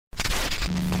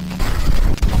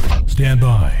stand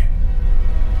by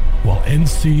while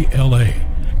NCLA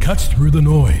cuts through the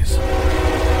noise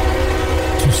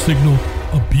to signal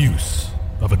abuse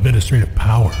of administrative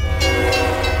power.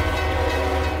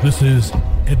 This is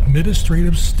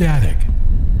Administrative Static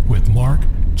with Mark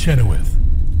Chenoweth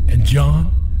and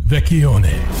John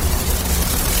Vecchione.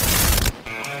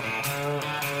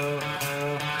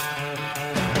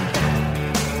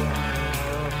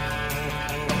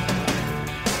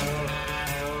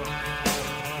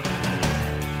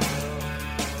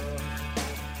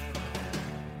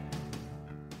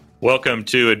 Welcome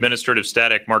to Administrative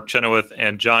Static. Mark Chenoweth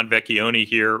and John Vecchione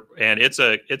here, and it's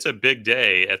a big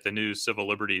day at the new Civil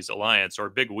Liberties Alliance, or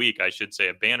big week, I should say,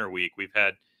 a banner week. We've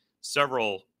had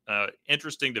several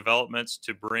interesting developments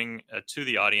to bring to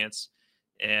the audience,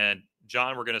 and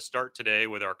John, we're going to start today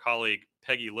with our colleague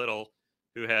Peggy Little,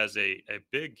 who has a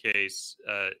big case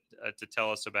to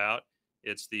tell us about.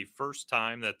 It's the first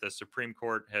time that the Supreme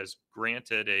Court has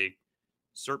granted a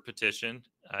cert petition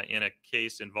in a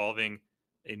case involving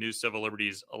a new Civil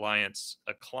Liberties Alliance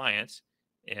client.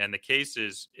 And the case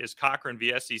is Cochran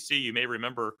v. SEC. You may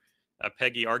remember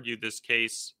Peggy argued this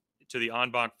case to the en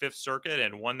banc Fifth Circuit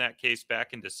and won that case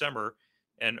back in December.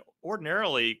 And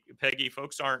ordinarily, Peggy,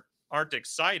 folks aren't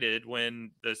excited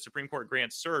when the Supreme Court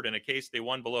grants cert in a case they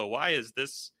won below. Why is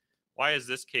this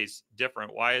case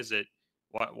different? Why is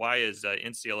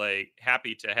NCLA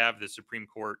happy to have the Supreme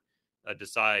Court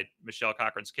decide Michelle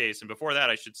Cochran's case? And before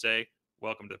that, I should say,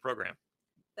 welcome to the program.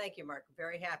 Thank you, Mark.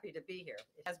 Very happy to be here.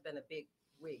 It has been a big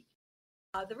week.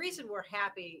 The reason we're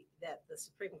happy that the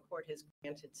Supreme Court has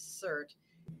granted cert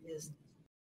is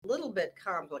a little bit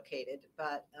complicated,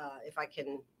 but if I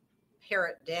can pare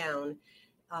it down,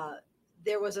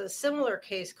 there was a similar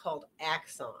case called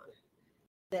Axon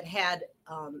that had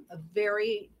a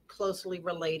very closely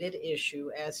related issue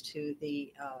as to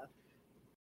the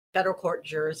federal court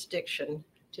jurisdiction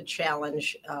to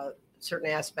challenge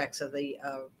certain aspects of the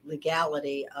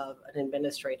legality of an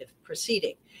administrative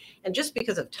proceeding. And just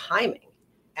because of timing,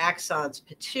 Axon's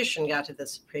petition got to the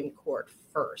Supreme Court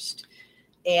first.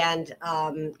 And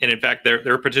in fact,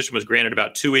 their petition was granted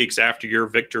about 2 weeks after your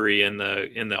victory in the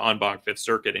en banc Fifth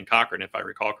Circuit in Cochran, if I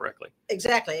recall correctly.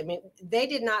 Exactly. I mean, they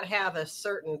did not have a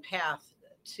certain path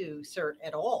to cert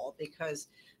at all because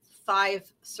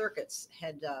 5 circuits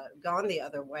had gone the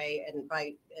other way,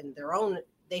 and their own,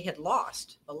 they had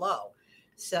lost below.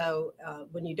 So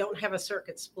when you don't have a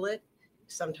circuit split,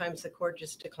 sometimes the court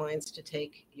just declines to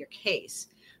take your case.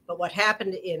 But what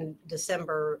happened in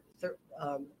December,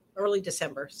 early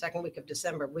December, second week of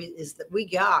December, is that we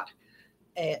got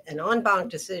an en banc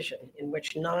decision in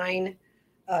which 9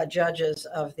 judges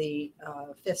of the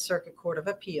Fifth Circuit Court of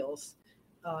Appeals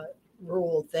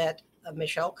ruled that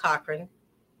Michelle Cochran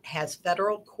has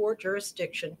federal court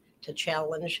jurisdiction to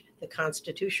challenge the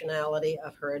constitutionality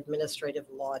of her administrative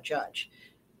law judge.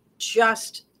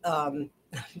 Just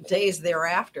days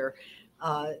thereafter,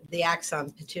 the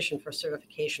Axon petition for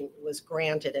certification was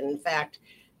granted. And in fact,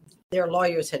 their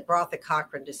lawyers had brought the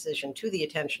Cochran decision to the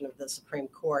attention of the Supreme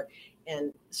Court,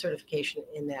 and certification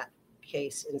in that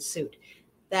case ensued.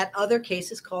 That other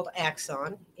case is called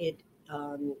Axon. It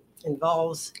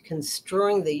involves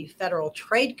construing the Federal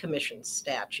Trade Commission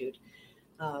statute.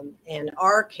 And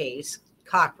our case,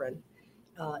 Cochran,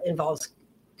 involves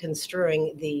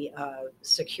construing the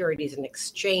Securities and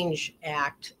Exchange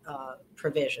Act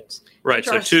provisions. Right.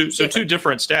 So two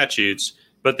different statutes.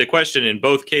 But the question in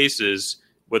both cases,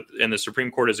 and the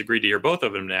Supreme Court has agreed to hear both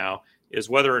of them now, is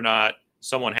whether or not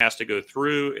someone has to go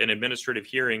through an administrative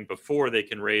hearing before they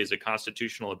can raise a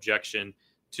constitutional objection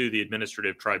to the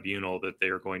administrative tribunal that they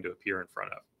are going to appear in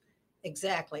front of.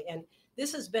 Exactly. And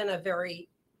this has been a very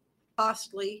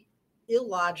costly,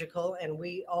 illogical, and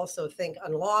we also think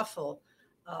unlawful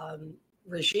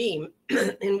regime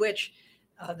in which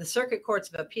the circuit courts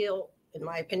of appeal, in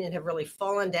my opinion, have really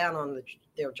fallen down on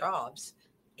their jobs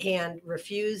and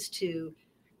refused to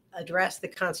address the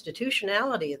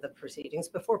constitutionality of the proceedings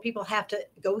before people have to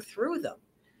go through them.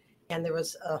 And there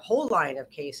was a whole line of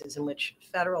cases in which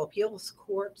federal appeals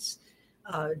courts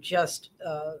just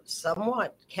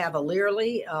somewhat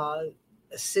cavalierly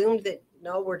assumed that,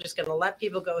 no, we're just going to let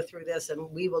people go through this and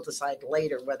we will decide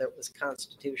later whether it was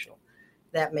constitutional.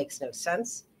 That makes no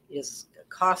sense. It is a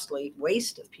costly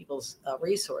waste of people's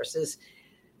resources.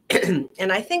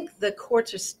 And I think the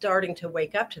courts are starting to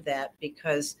wake up to that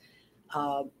because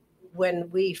when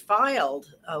we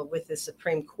filed with the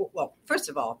Supreme Court, well, first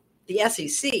of all, the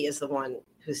SEC is the one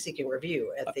who's seeking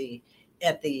review at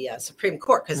the Supreme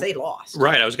Court because they lost.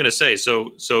 Right. I was going to say,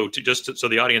 so so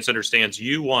the audience understands,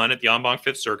 you won at the en banc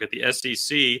Fifth Circuit. The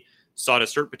SEC sought a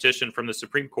cert petition from the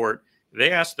Supreme Court.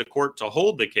 They asked the court to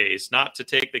hold the case, not to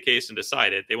take the case and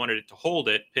decide it. They wanted it to hold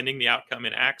it pending the outcome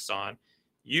in Axon.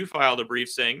 You filed a brief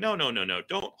saying, no,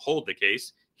 don't hold the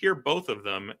case. Hear both of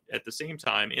them at the same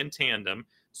time in tandem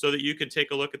so that you can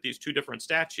take a look at these two different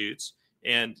statutes.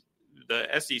 And the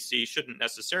SEC shouldn't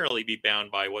necessarily be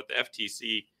bound by what the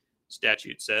FTC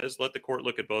statute says. Let the court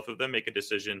look at both of them, make a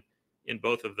decision in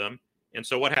both of them. And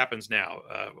so what happens now?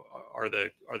 Are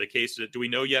the cases, do we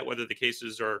know yet whether the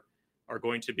cases are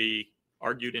going to be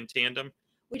argued in tandem?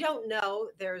 We don't know.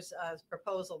 There's a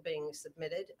proposal being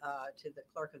submitted to the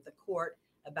clerk of the court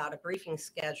about a briefing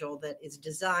schedule that is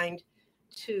designed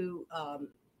to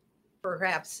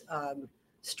perhaps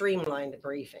streamline the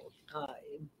briefing.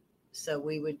 So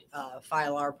we would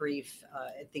file our brief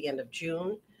at the end of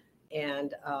June,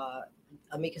 and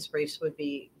amicus briefs would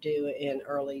be due in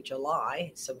early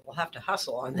July. So we'll have to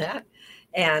hustle on that.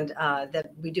 And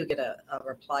that we do get a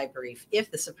reply brief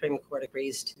if the Supreme Court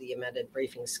agrees to the amended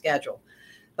briefing schedule.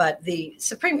 But the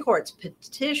Supreme Court's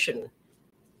petition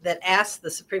that asked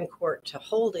the Supreme Court to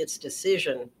hold its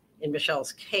decision in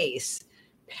Michelle's case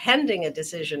pending a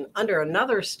decision under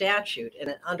another statute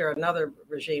and under another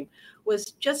regime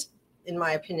was just, in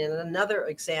my opinion, another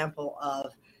example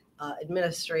of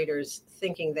administrators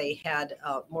thinking they had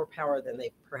more power than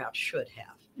they perhaps should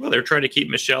have. Well, they're trying to keep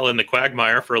Michelle in the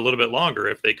quagmire for a little bit longer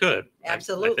if they could.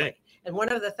 Absolutely. I think. And one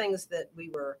of the things that we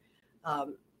were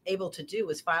able to do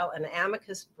was file an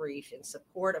amicus brief in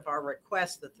support of our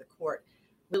request that the court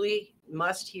really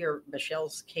must hear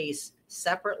Michelle's case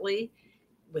separately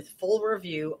with full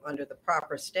review under the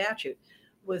proper statute,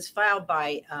 was filed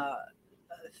by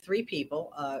three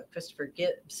people, Christopher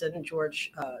Gibson,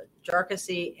 George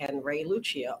Jarkissi, and Ray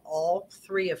Lucia, all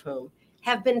three of whom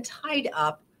have been tied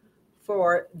up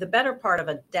for the better part of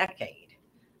a decade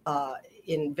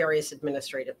in various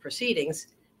administrative proceedings,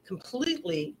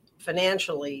 completely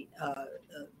financially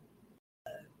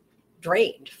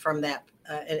drained from that,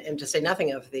 and to say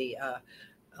nothing of the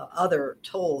other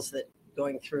tolls that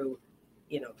going through,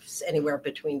 anywhere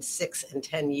between 6 and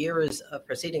 10 years of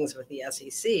proceedings with the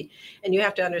SEC. And you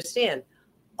have to understand,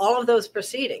 all of those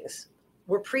proceedings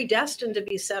were predestined to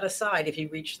be set aside if you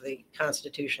reach the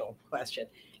constitutional question.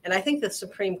 And I think the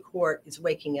Supreme Court is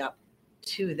waking up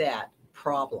to that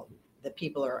problem, that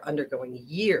people are undergoing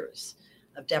years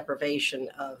of deprivation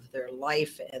of their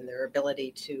life and their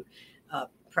ability to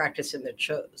practice in their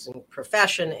chosen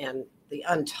profession, and the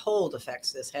untold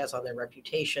effects this has on their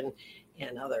reputation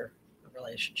and other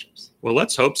relationships. Well,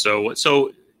 let's hope so.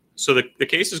 So the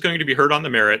case is going to be heard on the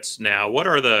merits now. What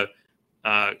are the,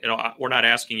 we're not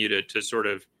asking you to sort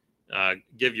of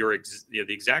give the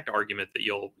exact argument that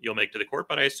you'll make to the court,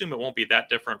 but I assume it won't be that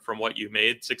different from what you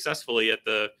made successfully at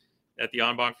the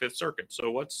en banc Fifth Circuit.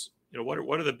 So what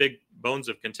are the big bones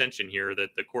of contention here that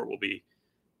the court will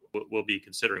be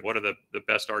considering? What are the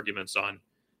best arguments on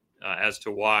as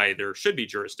to why there should be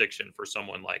jurisdiction for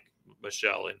someone like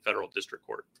Michelle in federal district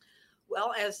court?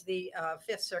 Well, as the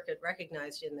Fifth Circuit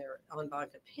recognized in their en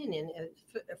banc opinion,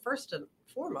 first and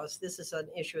foremost, this is an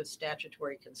issue of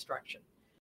statutory construction.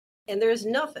 And there is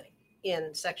nothing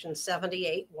in Section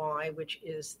 78Y, which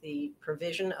is the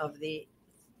provision of the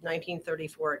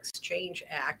 1934 Exchange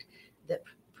Act that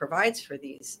provides for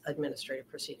these administrative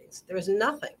proceedings. There is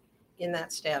nothing in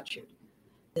that statute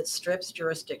that strips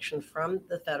jurisdiction from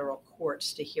the federal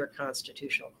courts to hear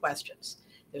constitutional questions.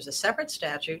 There's a separate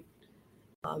statute,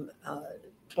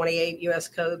 28 U.S.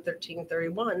 Code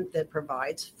 1331, that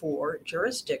provides for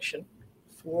jurisdiction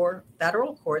for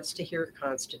federal courts to hear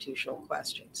constitutional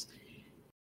questions.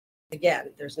 Again,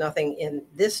 there's nothing in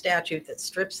this statute that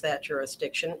strips that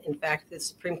jurisdiction. In fact, the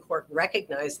Supreme Court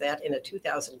recognized that in a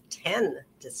 2010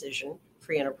 decision,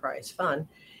 Free Enterprise Fund,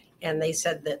 and they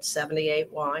said that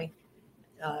 78Y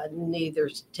neither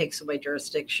takes away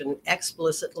jurisdiction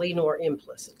explicitly nor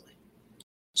implicitly.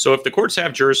 So if the courts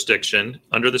have jurisdiction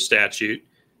under the statute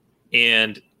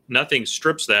and nothing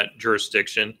strips that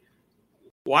jurisdiction,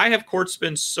 why have courts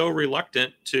been so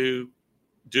reluctant to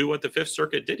do what the Fifth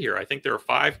Circuit did here? I think there are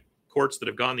 5 courts that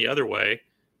have gone the other way.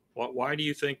 Why do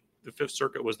you think the Fifth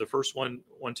Circuit was the first one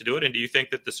to do it? And do you think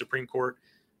that the Supreme Court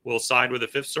will side with the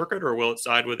Fifth Circuit, or will it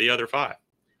side with the other 5?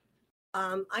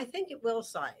 I think it will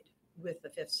side with the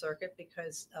Fifth Circuit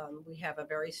because we have a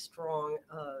very strong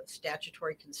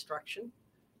statutory construction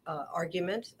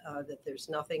argument that there's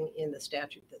nothing in the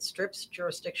statute that strips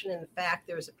jurisdiction. In fact,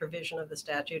 there's a provision of the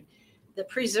statute that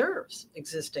preserves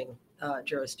existing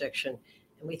jurisdiction.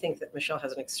 And we think that Michelle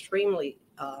has an extremely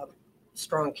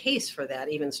strong case for that,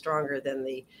 even stronger than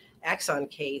the Axon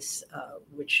case,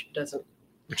 which is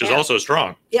also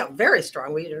strong. Yeah, very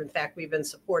strong. In fact, we've been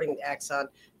supporting Axon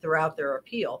throughout their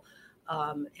appeal.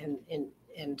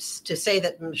 And to say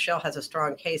that Michelle has a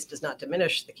strong case does not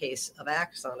diminish the case of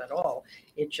Axon at all.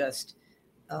 It just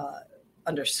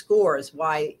underscores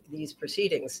why these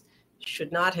proceedings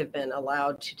should not have been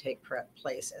allowed to take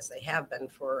place as they have been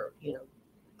for,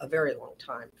 a very long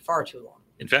time, far too long.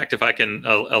 In fact, if I can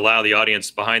allow the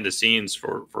audience behind the scenes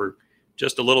for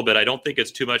just a little bit, I don't think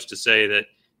it's too much to say that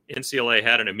NCLA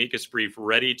had an amicus brief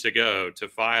ready to go to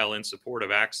file in support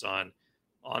of Axon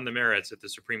on the merits at the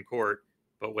Supreme Court.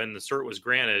 But when the cert was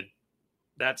granted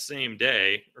that same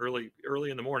day, early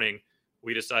in the morning,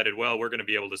 we decided, well, we're going to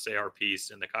be able to say our piece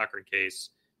in the Cochran case.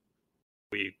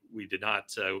 We did not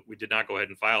go ahead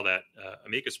and file that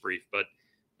amicus brief, but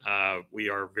we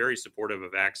are very supportive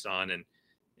of Axon,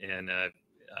 and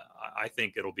I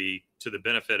think it'll be to the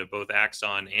benefit of both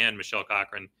Axon and Michelle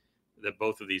Cochran that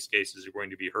both of these cases are going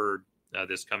to be heard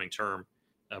this coming term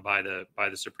by the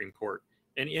Supreme Court.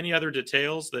 Any other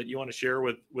details that you want to share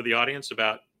with the audience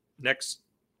about next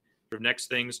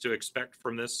things to expect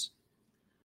from this?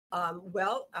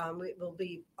 It will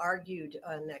be argued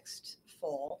next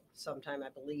fall sometime, I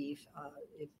believe.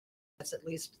 That's at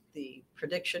least the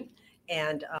prediction.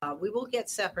 And we will get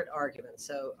separate arguments.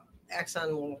 So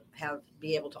Axon will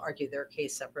be able to argue their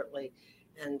case separately,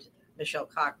 and Michelle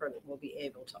Cochran will be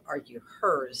able to argue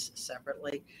hers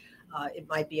separately. It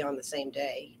might be on the same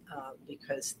day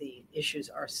because the issues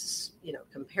are,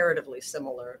 comparatively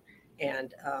similar,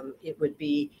 and it would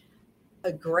be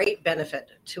a great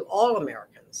benefit to all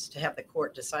Americans to have the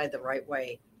court decide the right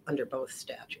way under both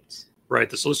statutes. Right.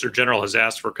 The Solicitor General has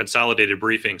asked for consolidated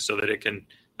briefings so that it can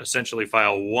essentially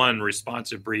file one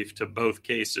responsive brief to both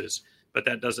cases, but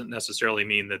that doesn't necessarily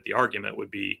mean that the argument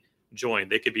would be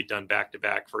joined. They could be done back to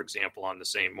back, for example, on the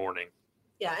same morning.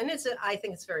 Yeah, and I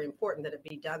think it's very important that it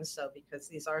be done so because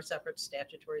these are separate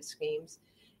statutory schemes,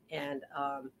 and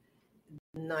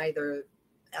neither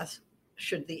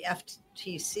should the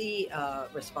FTC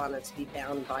respondents be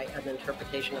bound by an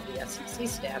interpretation of the SEC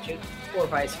statute, or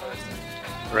vice versa.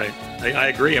 Right, I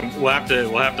agree, and we'll have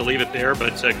to leave it there.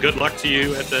 But good luck to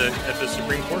you at the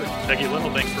Supreme Court, Becky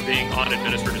Little. Thanks for being on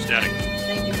Administrative Static.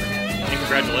 Thank you for having me. And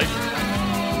congratulations.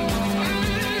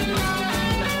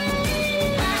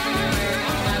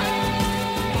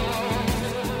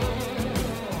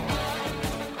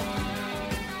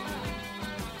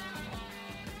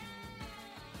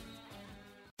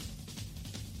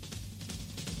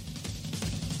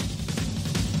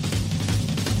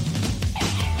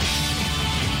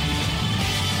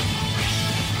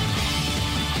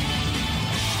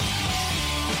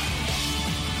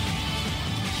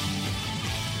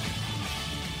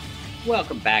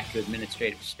 Welcome back to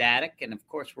Administrative Static. And of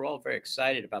course, we're all very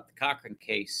excited about the Cochran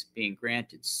case being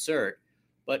granted cert.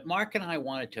 But Mark and I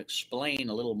wanted to explain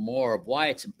a little more of why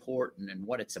it's important and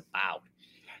what it's about.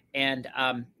 And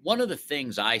one of the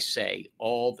things I say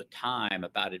all the time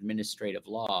about administrative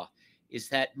law is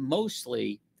that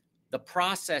mostly the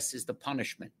process is the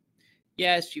punishment.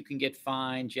 Yes, you can get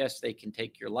fined. Yes, they can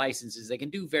take your licenses. They can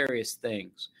do various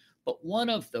things. But one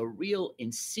of the real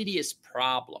insidious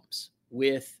problems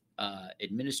with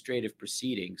administrative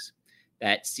proceedings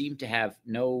that seem to have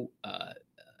no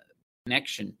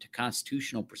connection to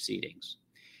constitutional proceedings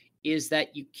is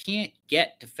that you can't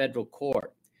get to federal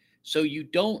court. So you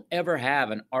don't ever have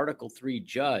an Article III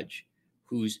judge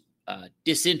who's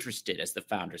disinterested, as the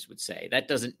founders would say. That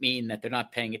doesn't mean that they're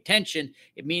not paying attention.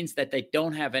 It means that they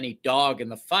don't have any dog in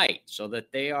the fight, so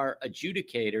that they are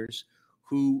adjudicators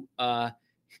who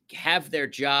have their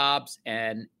jobs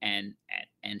and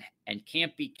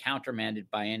can't be countermanded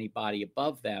by anybody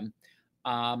above them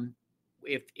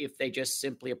if they just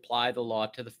simply apply the law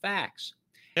to the facts.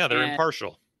 Yeah, they're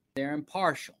impartial. They're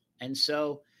impartial. And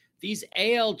so these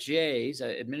ALJs,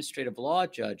 administrative law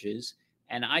judges,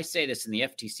 and I say this in the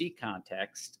FTC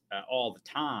context all the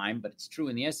time, but it's true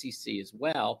in the SEC as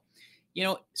well,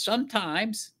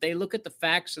 sometimes they look at the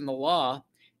facts and the law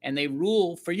and they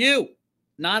rule for you.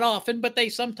 Not often, but they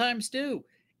sometimes do.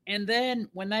 And then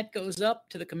when that goes up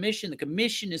to the commission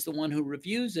is the one who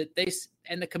reviews it.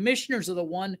 And the commissioners are the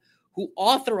one who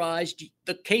authorized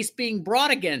the case being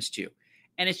brought against you.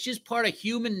 And it's just part of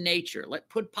human nature.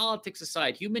 Put politics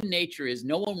aside. Human nature is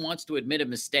no one wants to admit a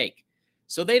mistake.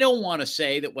 So they don't want to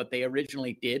say that what they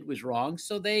originally did was wrong.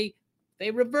 So they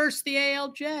reverse the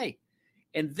ALJ.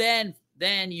 And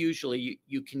then usually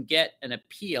you can get an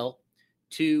appeal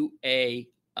to a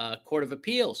Court of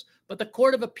Appeals. But the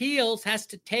Court of Appeals has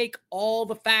to take all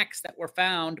the facts that were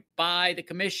found by the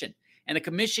commission. And the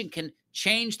commission can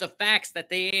change the facts that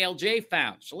the ALJ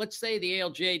found. So let's say the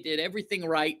ALJ did everything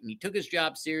right and he took his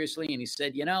job seriously and he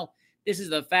said, This is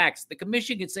the facts. The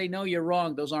commission can say, no, you're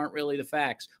wrong. Those aren't really the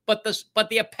facts. But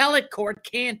the appellate court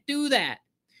can't do that.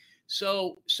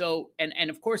 So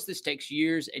of course, this takes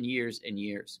years and years and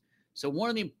years. So one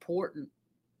of the important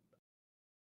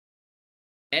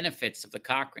benefits of the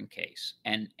Cochran case,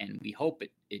 and we hope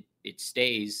it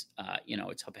stays,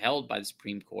 it's upheld by the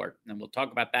Supreme Court, and we'll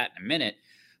talk about that in a minute,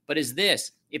 but is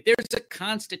this: if there's a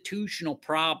constitutional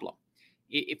problem,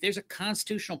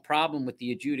 with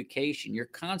the adjudication, your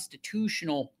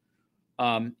constitutional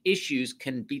issues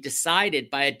can be decided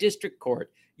by a district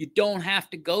court. You don't have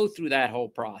to go through that whole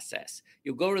process.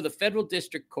 You'll go to the federal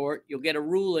district court, you'll get a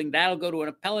ruling, that'll go to an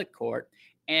appellate court,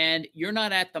 and you're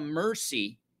not at the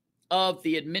mercy of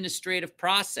the administrative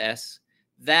process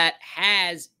that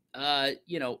has,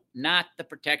 not the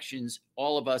protections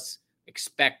all of us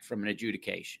expect from an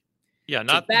adjudication. Yeah,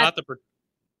 not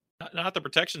the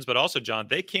protections, but also, John,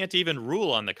 they can't even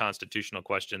rule on the constitutional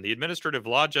question. The administrative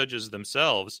law judges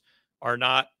themselves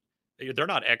they're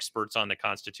not experts on the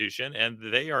Constitution, and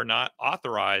they are not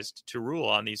authorized to rule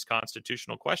on these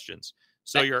constitutional questions.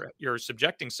 So you're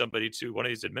subjecting somebody to one of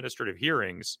these administrative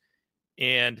hearings,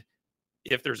 and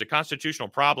if there's a constitutional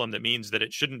problem that means that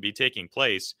it shouldn't be taking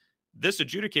place, this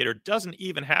adjudicator doesn't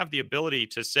even have the ability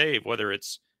to save, whether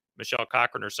it's Michelle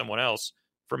Cochran or someone else,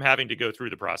 from having to go through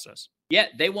the process. Yeah,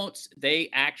 they won't. They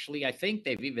actually, I think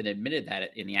they've even admitted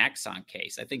that in the Axon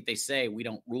case. I think they say we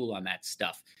don't rule on that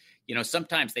stuff.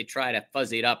 Sometimes they try to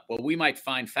fuzzy it up. Well, we might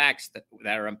find facts that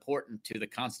are important to the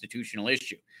constitutional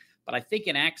issue, but I think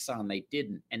in Axon they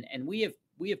didn't. And we have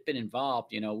been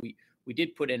involved. We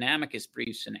did put in amicus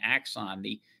briefs in Axon.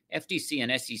 The FTC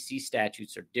and SEC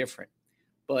statutes are different,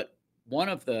 but one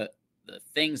of the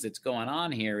things that's going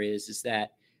on here is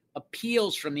that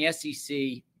appeals from the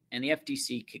SEC and the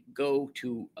FTC can go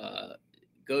to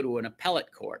an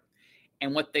appellate court.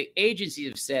 And what the agencies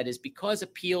have said is, because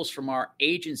appeals from our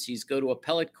agencies go to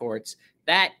appellate courts,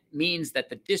 that means that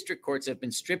the district courts have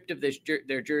been stripped of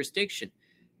their jurisdiction.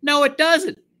 No, it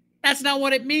doesn't. That's not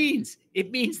what it means. It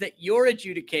means that your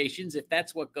adjudications, if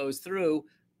that's what goes through,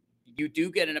 you do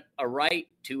get a right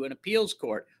to an appeals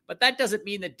court. But that doesn't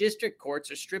mean that district courts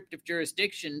are stripped of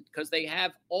jurisdiction, because they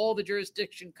have all the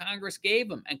jurisdiction Congress gave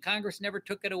them, and Congress never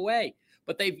took it away.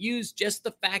 But they've used just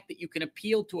the fact that you can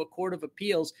appeal to a court of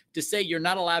appeals to say you're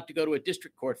not allowed to go to a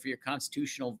district court for your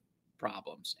constitutional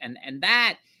problems. And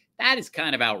that is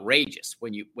kind of outrageous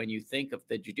when you think of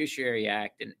the Judiciary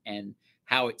Act and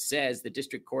how it says the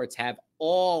district courts have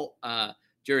all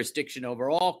jurisdiction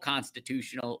over all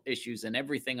constitutional issues and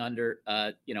everything under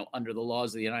the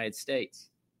laws of the United States.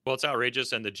 Well, it's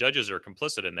outrageous, and the judges are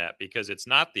complicit in that, because it's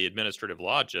not the administrative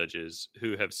law judges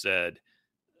who have said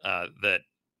that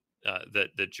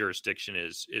the jurisdiction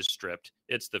is stripped.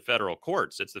 It's the federal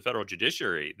courts. It's the federal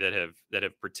judiciary that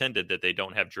have pretended that they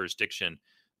don't have jurisdiction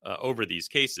over these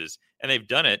cases, and they've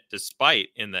done it despite,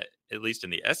 at least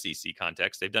in the SEC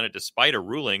context, they've done it despite a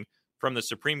ruling from the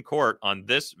Supreme Court on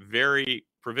this very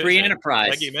provision. Free enterprise.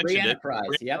 Like you mentioned, Free enterprise.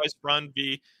 Free enterprise run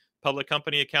the Public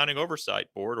Company Accounting Oversight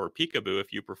Board, or PCABU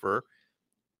if you prefer.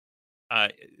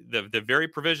 The very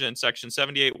provision, Section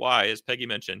 78Y, as Peggy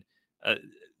mentioned,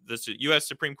 the U.S.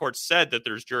 Supreme Court said that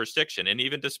there's jurisdiction, and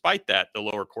even despite that, the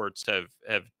lower courts have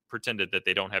pretended that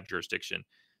they don't have jurisdiction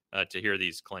to hear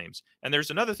these claims. And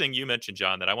there's another thing you mentioned,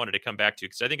 John, that I wanted to come back to,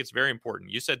 because I think it's very important.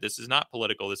 You said this is not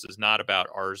political. This is not about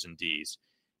R's and D's.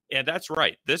 And that's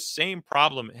right. This same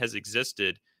problem has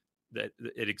existed. That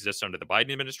it exists under the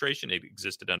Biden administration. It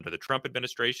existed under the Trump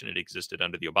administration. It existed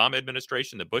under the Obama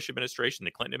administration, the Bush administration,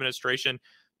 the Clinton administration,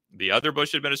 the other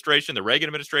Bush administration, the Reagan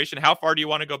administration. How far do you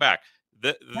want to go back?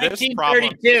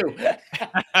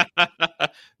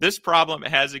 This problem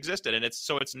has existed, and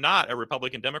it's not a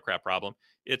Republican-Democrat problem.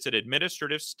 It's an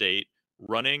administrative state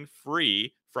running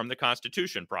free from the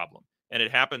Constitution problem, and it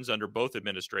happens under both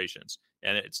administrations.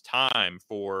 And it's time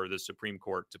for the Supreme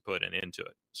Court to put an end to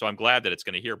it. So I'm glad that it's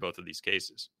going to hear both of these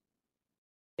cases.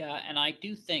 Yeah, and I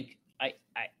do think I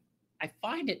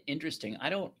find it interesting. I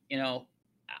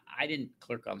didn't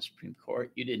clerk on the Supreme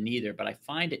Court. You didn't either, but I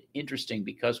find it interesting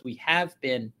because we have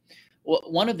been. Well,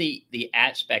 one of the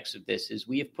aspects of this is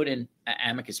we have put in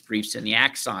amicus briefs in the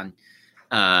Axon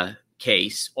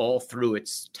case all through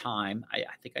its time. I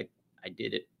think I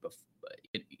did it before,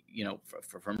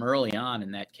 from early on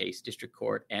in that case, district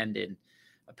court and in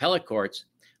appellate courts.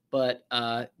 But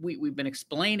we've been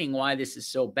explaining why this is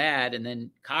so bad. And then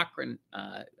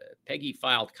Peggy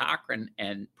filed Cochran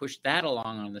and pushed that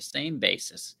along on the same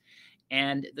basis.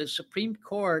 And the Supreme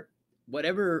Court,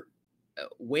 whatever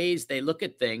ways they look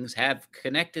at things have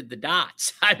connected the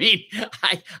dots. I mean,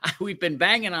 we've been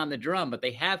banging on the drum, but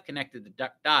they have connected the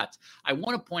dots. I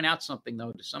want to point out something,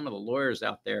 though, to some of the lawyers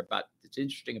out there that's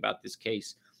interesting about this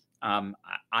case.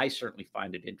 I certainly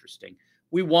find it interesting.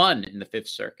 We won in the Fifth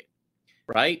Circuit,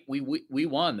 right? We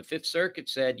won. The Fifth Circuit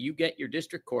said you get your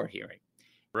district court hearing,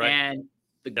 right? And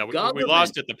we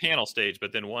lost at the panel stage,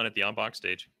 but then won at the en banc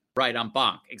stage. Right, en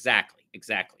banc,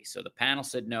 exactly. So the panel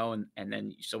said no, and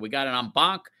then so we got an en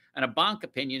banc. An en banc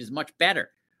opinion is much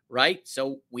better, right?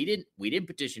 So we didn't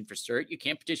petition for cert. You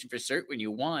can't petition for cert when you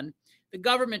won. The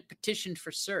government petitioned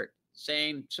for cert,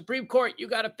 saying, Supreme Court, you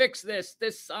got to fix this.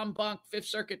 This en banc Fifth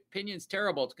Circuit opinion is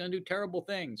terrible. It's going to do terrible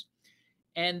things.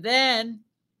 And then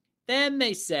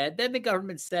the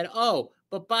government said, oh,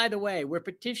 but by the way, we're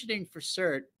petitioning for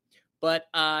cert, but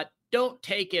don't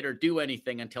take it or do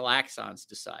anything until Axon's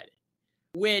decided,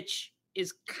 which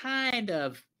is kind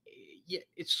of,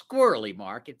 it's squirrely,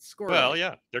 Mark. It's squirrely. Well,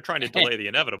 yeah, they're trying to delay the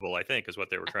inevitable, I think, is what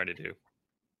they were trying to do.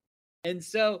 And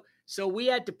so we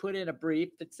had to put in a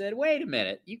brief that said, wait a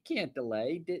minute, you can't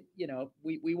delay.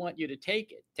 We want you to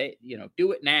take it.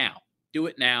 Do it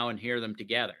now and hear them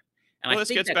together. And this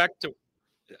gets back to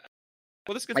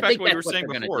what you were saying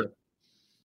before.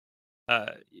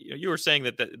 You were saying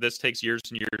that this takes years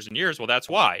and years and years. Well, that's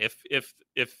why.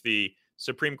 If the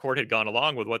Supreme Court had gone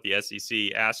along with what the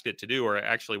SEC asked it to do, or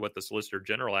actually what the Solicitor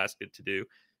General asked it to do,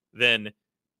 then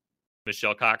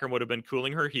Michelle Cochran would have been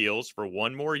cooling her heels for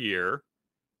one more year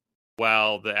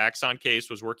while the Axon case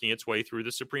was working its way through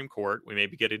the Supreme Court. We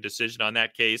maybe get a decision on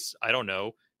that case, I don't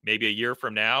know, maybe a year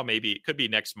from now, maybe it could be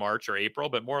next March or April,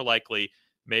 but more likely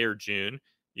May or June.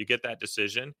 You get that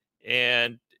decision,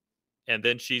 and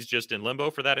then she's just in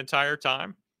limbo for that entire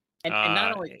time. And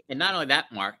not only that,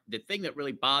 Mark, the thing that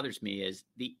really bothers me is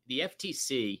the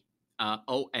FTC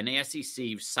and the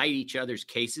SEC cite each other's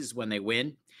cases when they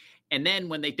win. And then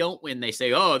when they don't win, they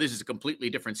say, oh, this is a completely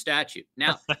different statute.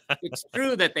 Now, it's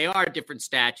true that they are different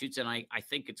statutes, and I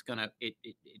think it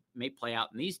may play out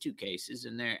in these two cases,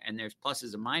 and there's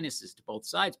pluses and minuses to both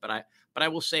sides. But I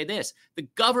will say this: the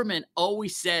government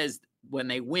always says when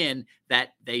they win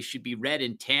that they should be read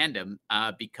in tandem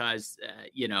because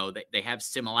they have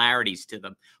similarities to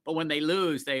them. But when they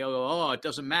lose, they go, oh, it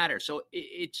doesn't matter. So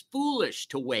it's foolish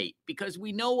to wait because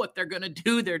we know what they're going to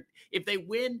do. If they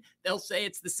win, they'll say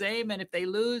it's the same, and if they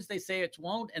lose, they say it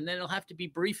won't, and then it'll have to be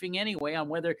briefing anyway on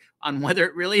whether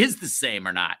it really is the same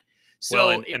or not. So,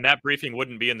 and that briefing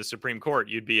wouldn't be in the Supreme Court.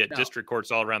 You'd be at district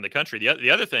courts all around the country. The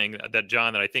other thing that,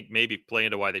 John, that I think maybe play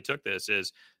into why they took this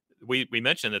is we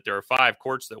mentioned that there are 5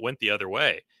 courts that went the other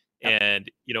way. Yep.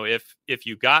 And, if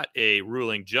you got a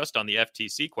ruling just on the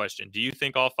FTC question, do you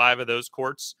think all 5 of those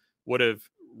courts would have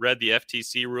read the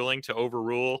FTC ruling to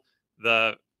overrule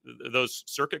those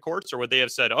circuit courts? Or would they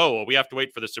have said, oh, well, we have to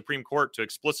wait for the Supreme Court to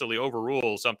explicitly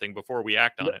overrule something before we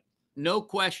act on it? No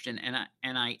question.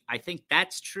 And I think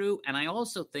that's true. And I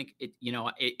also think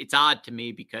it's odd to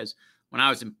me because when I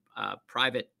was in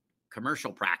private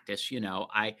commercial practice,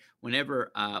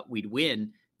 whenever we'd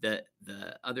win, the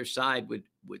other side would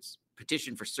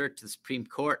petition for cert to the Supreme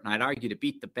Court, and I'd argue to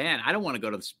beat the band. I don't want to go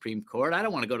to the Supreme Court. I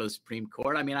don't want to go to the Supreme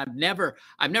Court. I mean, I've never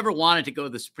wanted to go to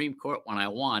the Supreme Court when I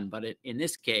won, but in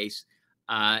this case,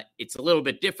 it's a little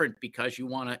bit different because you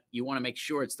want to make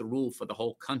sure it's the rule for the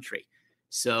whole country.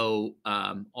 So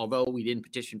although we didn't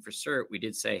petition for cert, we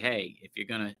did say, hey, if you're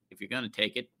gonna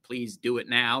take it, please do it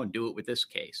now and do it with this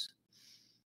case.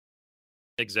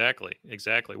 Exactly.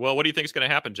 Well, what do you think is going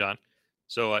to happen, John?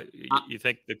 So you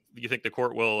think the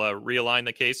court will realign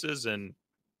the cases and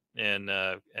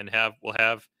we'll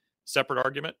have separate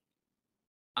argument?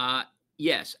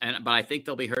 Yes, but I think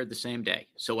they'll be heard the same day.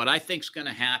 So what I think is going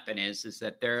to happen is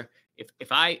that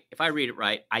if I read it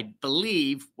right, I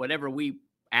believe whatever we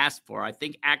asked for, I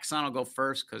think Axon will go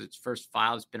first because it's first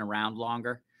filed, it's been around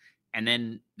longer, and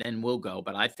then we'll go.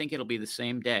 But I think it'll be the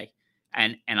same day.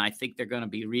 And I think they're going to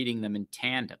be reading them in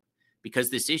tandem because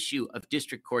this issue of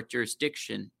district court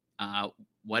jurisdiction,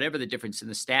 whatever the difference in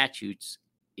the statutes,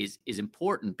 is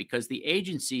important because the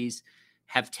agencies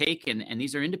have taken, and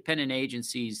these are independent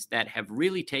agencies that have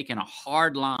really taken a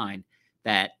hard line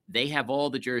that they have all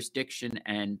the jurisdiction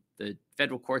and the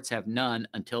federal courts have none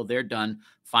until they're done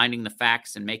finding the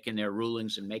facts and making their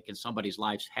rulings and making somebody's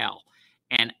lives hell.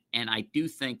 And I do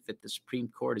think that the Supreme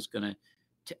Court is going to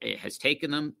has taken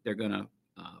them. They're going to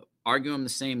argue them the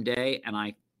same day. And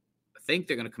I think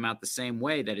they're going to come out the same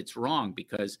way that it's wrong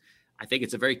because I think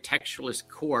it's a very textualist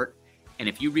court. And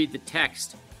if you read the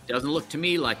text, it doesn't look to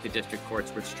me like the district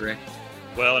courts were strict.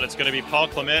 Well, and it's going to be Paul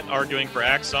Clement arguing for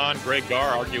Axon, Greg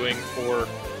Garr arguing for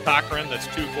Cochran, that's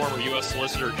 2 former U.S.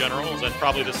 Solicitor Generals, and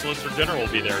probably the Solicitor General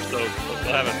will be there. So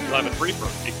we'll have a briefer.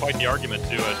 It'll be quite the argument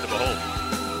to behold.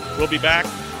 We'll be back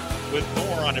with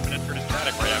more on Administrative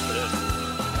Static right after this.